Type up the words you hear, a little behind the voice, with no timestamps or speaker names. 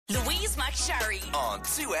Louise McSharry on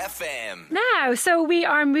 2FM. Now, so we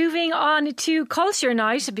are moving on to Culture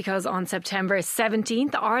Night because on September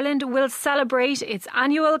 17th, Ireland will celebrate its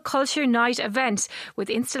annual Culture Night event with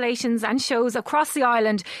installations and shows across the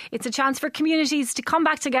island. It's a chance for communities to come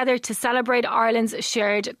back together to celebrate Ireland's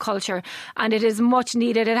shared culture. And it is much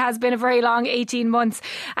needed. It has been a very long 18 months.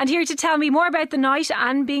 And here to tell me more about the night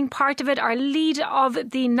and being part of it, our lead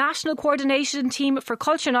of the National Coordination Team for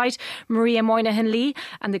Culture Night, Maria Moynihan Lee,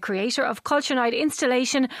 and the creator of Culture Night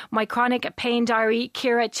installation, My Chronic Pain Diary,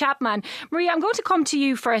 Ciara Chapman. Maria, I'm going to come to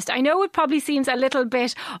you first. I know it probably seems a little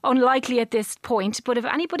bit unlikely at this point, but if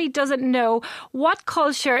anybody doesn't know what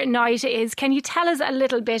Culture Night is, can you tell us a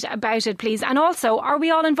little bit about it, please? And also, are we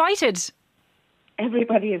all invited?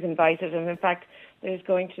 Everybody is invited, and in fact, there's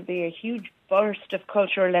going to be a huge burst of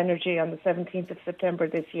cultural energy on the 17th of September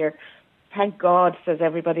this year. Thank God, says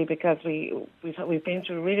everybody, because we've been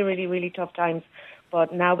through really tough times.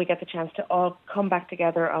 But now we get the chance to all come back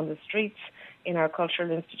together on the streets, in our cultural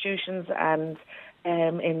institutions, and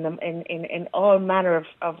in all manner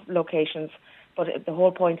of locations. But the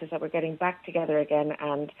whole point is that we're getting back together again,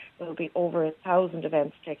 and there will be over 1,000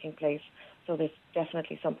 events taking place. So there's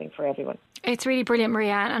definitely something for everyone. It's really brilliant,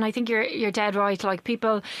 Maria, and I think you're dead right. Like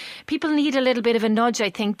people need a little bit of a nudge. I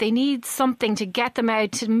think they need something to get them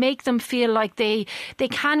out, to make them feel like they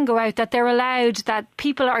can go out, that they're allowed, that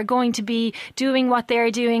people are going to be doing what they're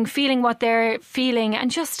doing, feeling what they're feeling, and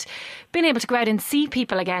just being able to go out and see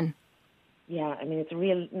people again. Yeah, I mean, it's a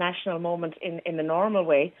real national moment in the normal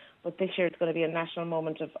way, but this year it's going to be a national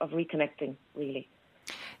moment of reconnecting, really.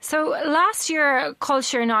 So last year,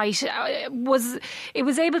 Culture Night was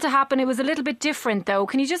able to happen. It was a little bit different, though.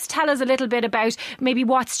 Can you just tell us a little bit about maybe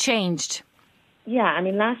what's changed? Yeah, I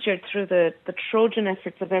mean, last year, through the Trojan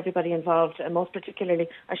efforts of everybody involved, and most particularly,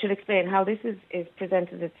 I should explain how this is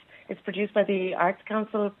presented. It's produced by the Arts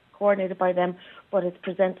Council, coordinated by them, but it's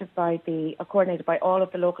coordinated by all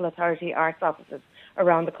of the local authority arts offices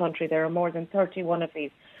around the country. There are more than 31 of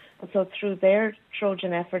these. And so through their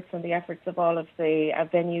Trojan efforts and the efforts of all of the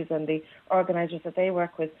venues and the organisers that they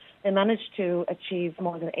work with, they managed to achieve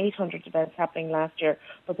more than 800 events happening last year,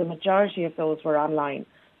 but the majority of those were online.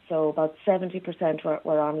 So about 70%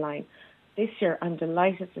 were online. This year, I'm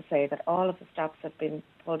delighted to say that all of the stops have been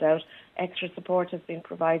pulled out. Extra support has been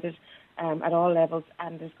provided at all levels,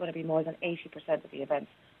 and there's going to be more than 80% of the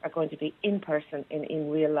events are going to be in person,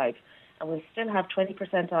 in real life. And we'll still have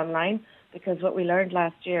 20% online, because what we learned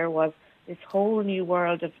last year was this whole new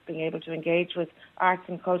world of being able to engage with arts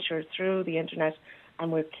and culture through the internet,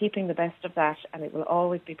 and we're keeping the best of that, and it will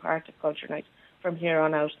always be part of Culture Night from here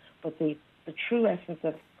on out. But the true essence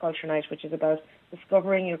of Culture Night, which is about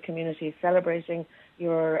discovering your community, celebrating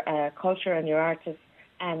your culture and your artists,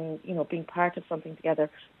 and being part of something together,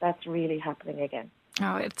 that's really happening again.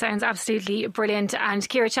 Oh, it sounds absolutely brilliant. And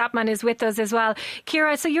Ciara Chapman is with us as well.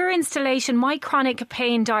 Ciara, so your installation, My Chronic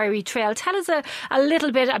Pain Diary Trail, tell us a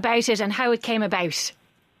little bit about it and how it came about.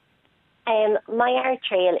 My art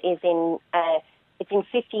trail is it's in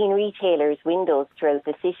 15 retailers' windows throughout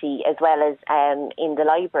the city, as well as in the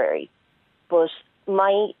library. But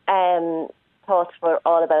my thoughts were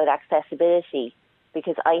all about accessibility,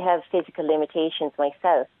 because I have physical limitations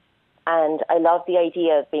myself. And I love the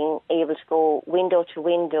idea of being able to go window to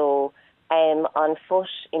window on foot,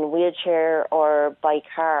 in wheelchair or by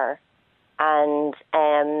car. And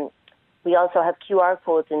we also have QR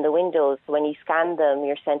codes in the windows. So when you scan them,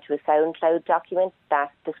 you're sent to a SoundCloud document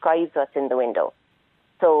that describes what's in the window.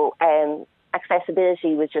 So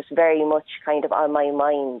accessibility was just very much kind of on my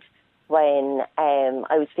mind when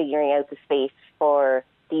I was figuring out the space for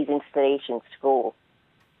these installations to go.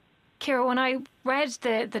 Ciara, when I read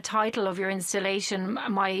the title of your installation,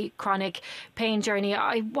 My Chronic Pain Journey,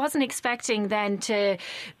 I wasn't expecting then to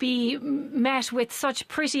be met with such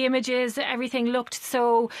pretty images. Everything looked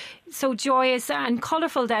so joyous and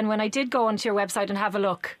colourful then when I did go onto your website and have a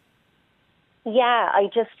look. Yeah, I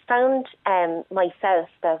just found myself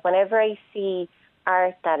that whenever I see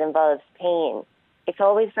art that involves pain, it's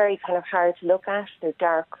always very kind of hard to look at. They're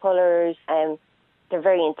dark colours, they're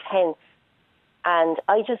very intense. And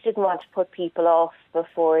I just didn't want to put people off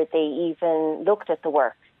before they even looked at the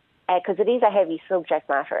work, because it is a heavy subject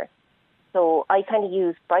matter. So I kind of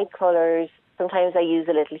use bright colours. Sometimes I use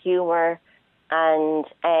a little humour and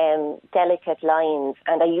delicate lines,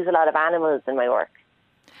 and I use a lot of animals in my work.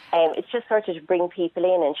 It's just sort of to bring people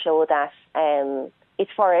in and show that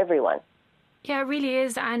it's for everyone. Yeah, it really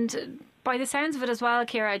is. And by the sounds of it as well,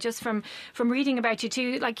 Ciara, just from reading about you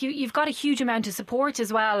too, like you've got a huge amount of support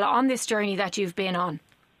as well on this journey that you've been on.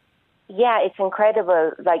 Yeah, it's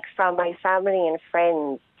incredible. Like from my family and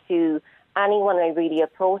friends to anyone I really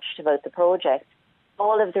approached about the project,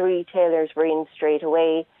 all of the retailers were in straight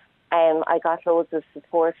away. I got loads of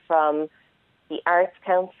support from the Arts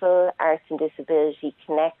Council, Arts and Disability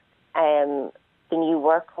Connect, the New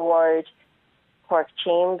Work Award, Cork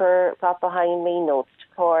Chamber got behind me, Notes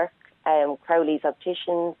to Cork, Crowley's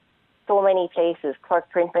Opticians, so many places,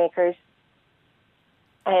 Cork Printmakers.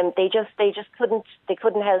 They just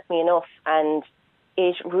couldn't help me enough, and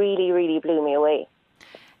it really, really blew me away.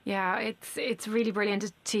 Yeah, it's really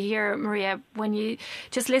brilliant to hear, Maria, when you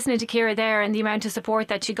just listening to Ciara there and the amount of support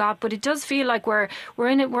that she got. But it does feel like we're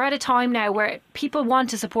at a time now where people want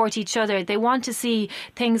to support each other. They want to see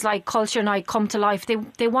things like Culture Night come to life.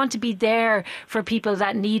 They want to be there for people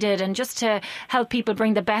that need it, and just to help people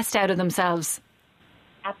bring the best out of themselves.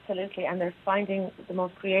 Absolutely, and they're finding the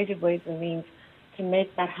most creative ways and means to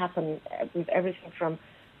make that happen, with everything from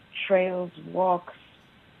trails, walks,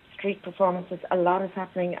 street performances. A lot is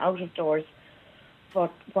happening out of doors,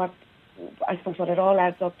 but what it all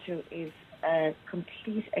adds up to is a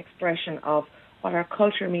complete expression of what our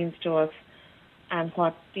culture means to us and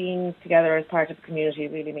what being together as part of a community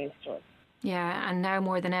really means to us. Yeah, and now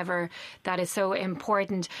more than ever, that is so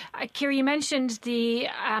important. Ciara, you mentioned the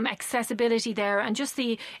accessibility there, and just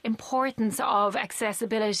the importance of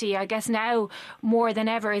accessibility, I guess now more than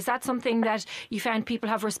ever. Is that something that you found people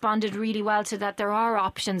have responded really well to, that there are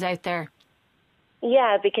options out there?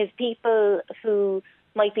 Yeah, because people who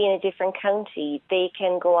might be in a different county, they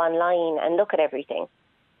can go online and look at everything.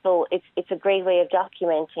 So it's a great way of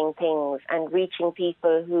documenting things and reaching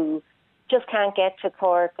people who just can't get to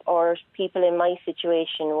Cork, or people in my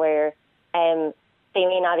situation where they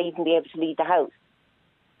may not even be able to leave the house.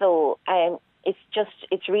 So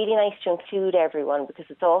it's really nice to include everyone, because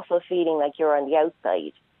it's also feeling like you're on the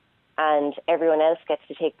outside and everyone else gets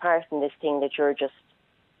to take part in this thing that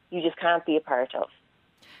you just can't be a part of.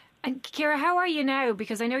 And Ciara, how are you now?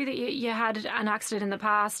 Because I know that you had an accident in the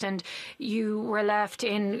past and you were left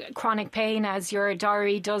in chronic pain, as your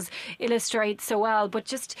diary does illustrate so well. But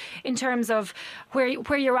just in terms of where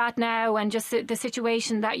you're at now and just the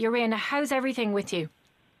situation that you're in, how's everything with you?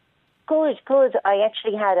 Good. I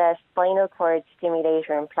actually had a spinal cord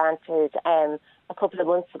stimulator implanted a couple of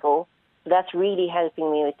months ago. So that's really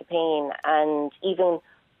helping me with the pain. And even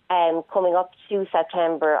coming up to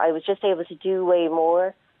September, I was just able to do way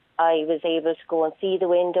more. I was able to go and see the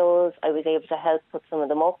windows. I was able to help put some of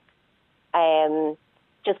them up.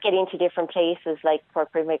 Just get into different places like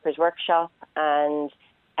Cork Printmakers Workshop and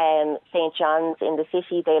St. John's in the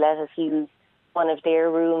city. They let us use one of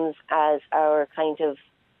their rooms as our kind of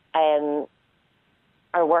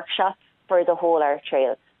our workshop for the whole art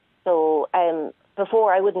trail. So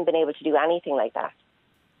before, I wouldn't have been able to do anything like that.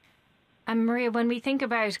 And Maria, when we think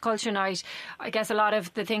about Culture Night, I guess a lot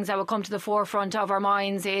of the things that will come to the forefront of our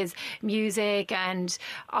minds is music and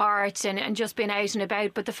art and just being out and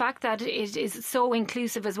about. But the fact that it is so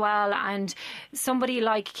inclusive as well, and somebody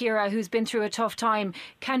like Ciara, who's been through a tough time,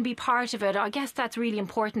 can be part of it, I guess that's really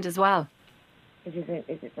important as well. It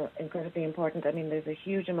is incredibly important. I mean, there's a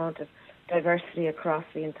huge amount of diversity across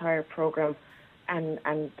the entire programme,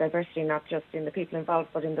 and diversity not just in the people involved,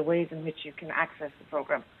 but in the ways in which you can access the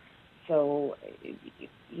programme. So,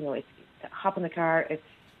 it's hop in the car, it's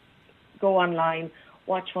go online,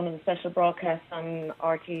 watch one of the special broadcasts on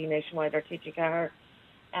RT Nationwide or TG4.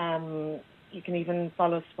 You can even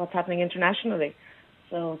follow what's happening internationally.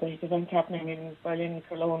 So there's events happening in Berlin,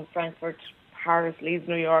 Cologne, Frankfurt, Paris, Leeds,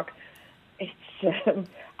 New York. It's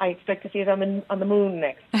I expect to see it on the moon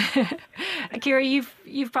next. Ciara,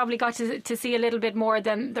 you've probably got to see a little bit more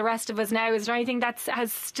than the rest of us now. Is there anything that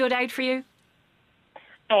has stood out for you?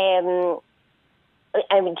 Do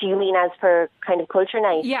you mean as per kind of Culture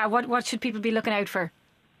Night? Yeah, what should people be looking out for?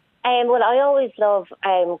 Well, I always love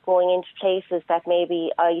going into places that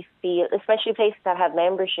maybe I feel, especially places that have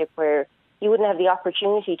membership where you wouldn't have the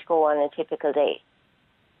opportunity to go on a typical day.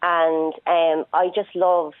 And I just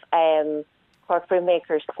love Cork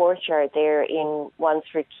Printmakers Courtyard there in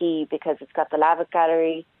Wansford Quay, because it's got the Lavit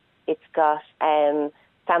Gallery, it's got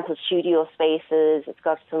sample studio spaces, it's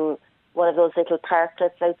got one of those little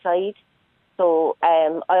parklets outside. So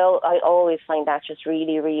I always find that just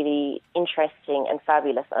really, really interesting and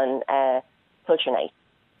fabulous on Culture Night.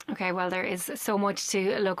 Okay, well, there is so much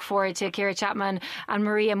to look forward to. Ciara Chapman and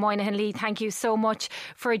Maria Moynihan Lee, thank you so much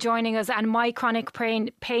for joining us. And My Chronic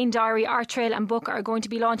Pain Diary Art Trail and book are going to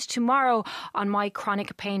be launched tomorrow on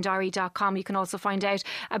mychronicpaindiary.com. You can also find out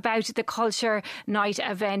about the Culture Night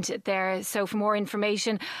event there. So for more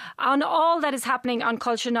information on all that is happening on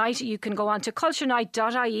Culture Night, you can go on to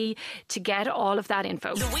culturenight.ie to get all of that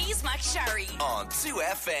info. Louise McSharry on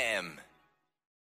 2FM.